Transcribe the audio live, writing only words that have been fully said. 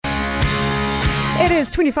It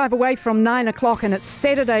is 25 away from 9 o'clock and it's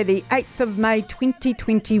Saturday the 8th of May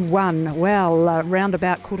 2021. Well, round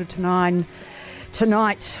about 8:45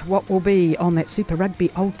 tonight, what will be on that Super Rugby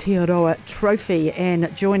Aotearoa trophy.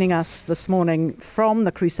 And joining us this morning from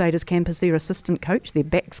the Crusaders camp is their assistant coach, their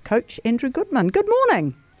backs coach, Andrew Goodman. Good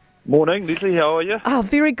morning. Morning, Leslie, how are you? Oh,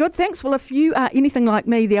 very good, thanks. Well, if you are anything like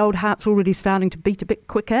me, the old heart's already starting to beat a bit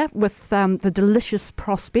quicker with the delicious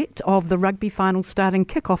prospect of the rugby final starting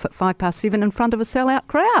kick-off at 7:05 in front of a sell-out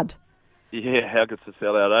crowd. Yeah, how good's the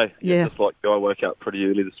sell-out, eh? Yeah. Just like I woke up pretty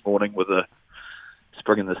early this morning with a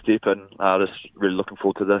spring in the step and just really looking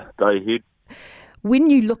forward to the day ahead.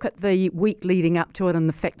 When you look at the week leading up to it and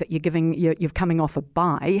the fact that you're coming off a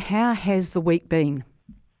bye, how has the week been?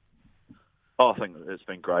 I think it's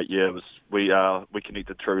been great. Yeah, we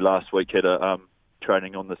connected through last week. Had a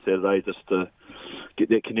training on the Saturday just to get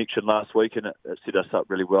that connection last week, and it set us up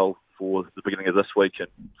really well for the beginning of this week. And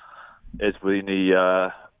as with any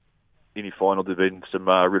final, there's been some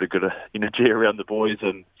really good energy around the boys,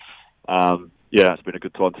 and it's been a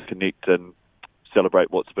good time to connect and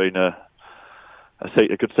celebrate what's been a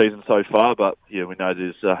good season so far, but we know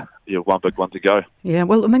there's one big one to go. Yeah,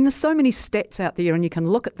 well, I mean, there's so many stats out there, and you can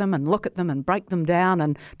look at them and break them down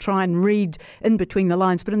and try and read in between the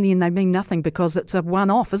lines, but in the end they mean nothing because it's a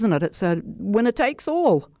one-off, isn't it? It's a winner takes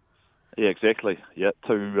all. Yeah, exactly. Yeah,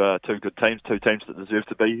 two good teams, two teams that deserve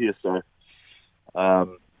to be here. So,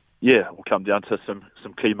 we'll come down to some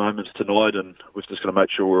key moments tonight, and we've just got to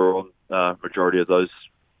make sure we're on majority of those.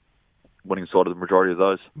 Winning side of the majority of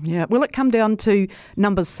those. Yeah. Will it come down to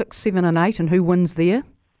numbers 6, 7 and 8 and who wins there?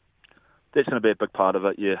 That's going to be a big part of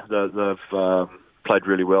it, yeah. They've played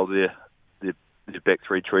really well there. Their back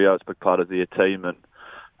three trio, it's a big part of their team.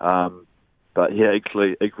 But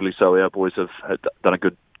equally so, our boys have done a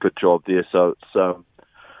good job there. So it's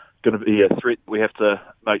going to be a threat we have to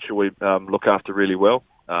make sure we look after really well.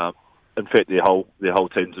 In fact, their whole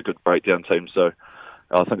team's a good breakdown team, so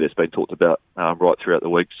I think that's been talked about right throughout the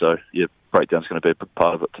week. So, breakdown's going to be a big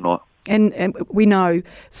part of it tonight. And we know,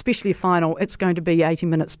 especially a final, it's going to be 80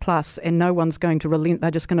 minutes plus, and no one's going to relent.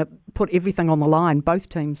 They're just going to put everything on the line, both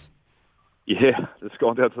teams. Yeah, it's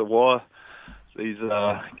gone down to the wire. These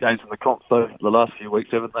games in the comp, so the last few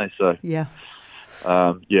weeks, haven't they? So,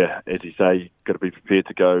 as you say, you've got to be prepared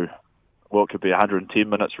to go. Well, it could be 110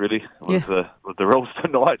 minutes, really, with the rules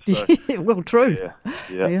tonight. So, yeah, well, true.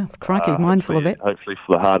 Yeah. Crikey, mindful of that. Hopefully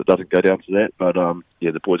for the heart it doesn't go down to that. But,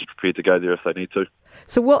 the boys are prepared to go there if they need to.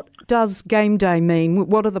 So what does game day mean?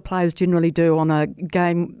 What do the players generally do on a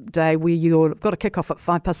game day where you've got a kick-off at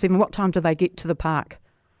 7:05? What time do they get to the park?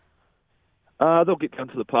 They'll get down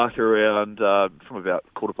to the park around from about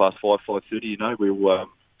 5:30.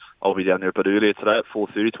 I'll be down there a bit earlier today at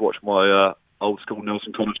 4:30 to watch my old school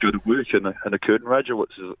Nelson Connors go to work in a curtain rager,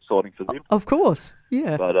 which is exciting for them. Of course,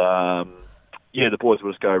 yeah. But, the boys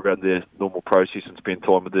will just go around their normal process and spend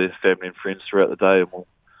time with their family and friends throughout the day, and we'll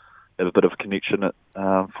have a bit of a connection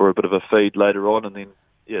for a bit of a feed later on, and then,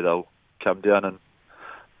 they'll come down and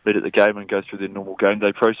meet at the game and go through their normal game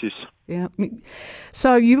day process. Yeah.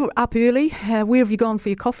 So you were up early. Where have you gone for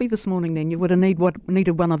your coffee this morning then? You would have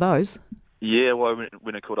needed one of those. Yeah, well,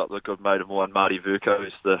 when I caught up with a good mate of mine, Marty Verco,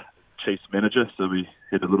 who's the Chiefs manager, so we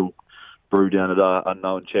had a little brew down at our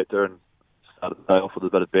Unknown Chapter and started the day off with a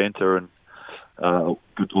bit of banter, and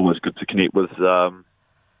always good to connect with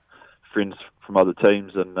friends from other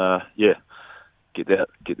teams, and get that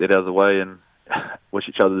out of the way and wish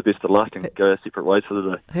each other the best of luck and go our separate ways for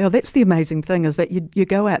the day. Yeah, that's the amazing thing, is that you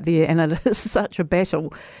go out there and it is such a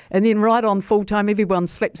battle, and then right on full time everyone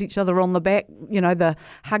slaps each other on the back, the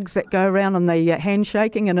hugs that go around and the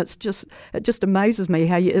handshaking, and it just amazes me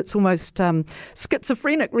how it's almost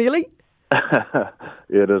schizophrenic, really. Yeah,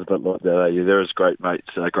 it is a bit like that. Yeah, there is great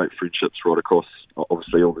mates, great friendships right across,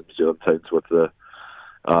 obviously, all the New Zealand teams with the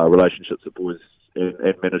relationships that boys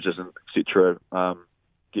and managers and etc.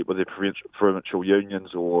 Get with their provincial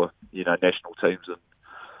unions or national teams and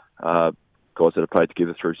guys that have played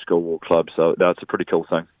together through school or clubs. So it's a pretty cool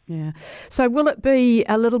thing. Yeah. So will it be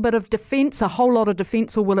a little bit of defence, a whole lot of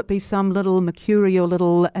defence, or will it be some little mercurial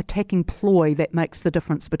little attacking ploy that makes the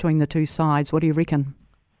difference between the two sides? What do you reckon?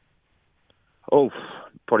 Oh,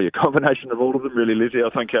 probably a combination of all of them, really, Leslie. I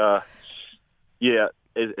think,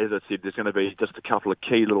 as I said, there's going to be just a couple of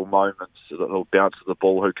key little moments, a little bounce of the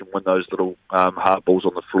ball, who can win those little hard balls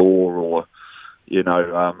on the floor, or,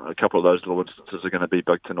 a couple of those little instances are going to be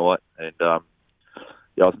big tonight. And, I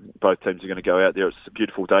think both teams are going to go out there. It's a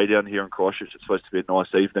beautiful day down here in Christchurch. It's supposed to be a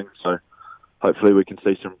nice evening, so hopefully we can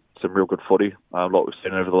see some real good footy, like we've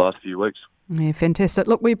seen over the last few weeks. Yeah, fantastic.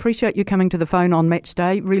 Look, we appreciate you coming to the phone on match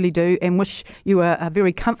day, really do, and wish you a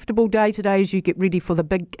very comfortable day today as you get ready for the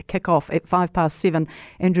big kick-off at 7:05.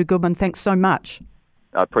 Andrew Goodman, thanks so much.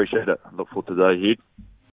 I appreciate it. Look forward to the day ahead.